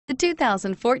The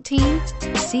 2014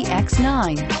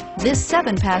 CX-9. This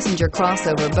 7-passenger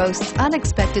crossover boasts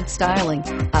unexpected styling,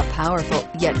 a powerful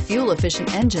yet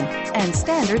fuel-efficient engine, and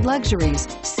standard luxuries.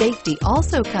 Safety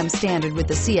also comes standard with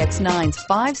the CX-9's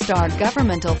 5-star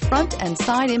governmental front and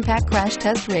side impact crash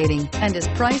test rating and is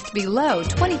priced below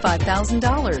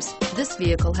 $25,000. This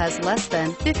vehicle has less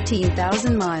than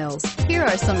 15,000 miles. Here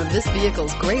are some of this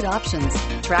vehicle's great options: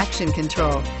 traction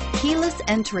control, keyless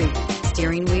entry,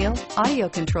 steering wheel audio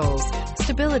controls,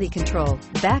 stability control,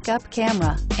 backup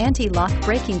camera, anti-lock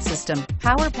braking system,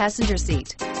 power passenger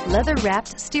seat,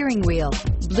 leather-wrapped steering wheel,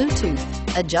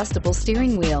 Bluetooth, adjustable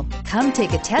steering wheel. Come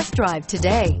take a test drive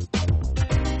today.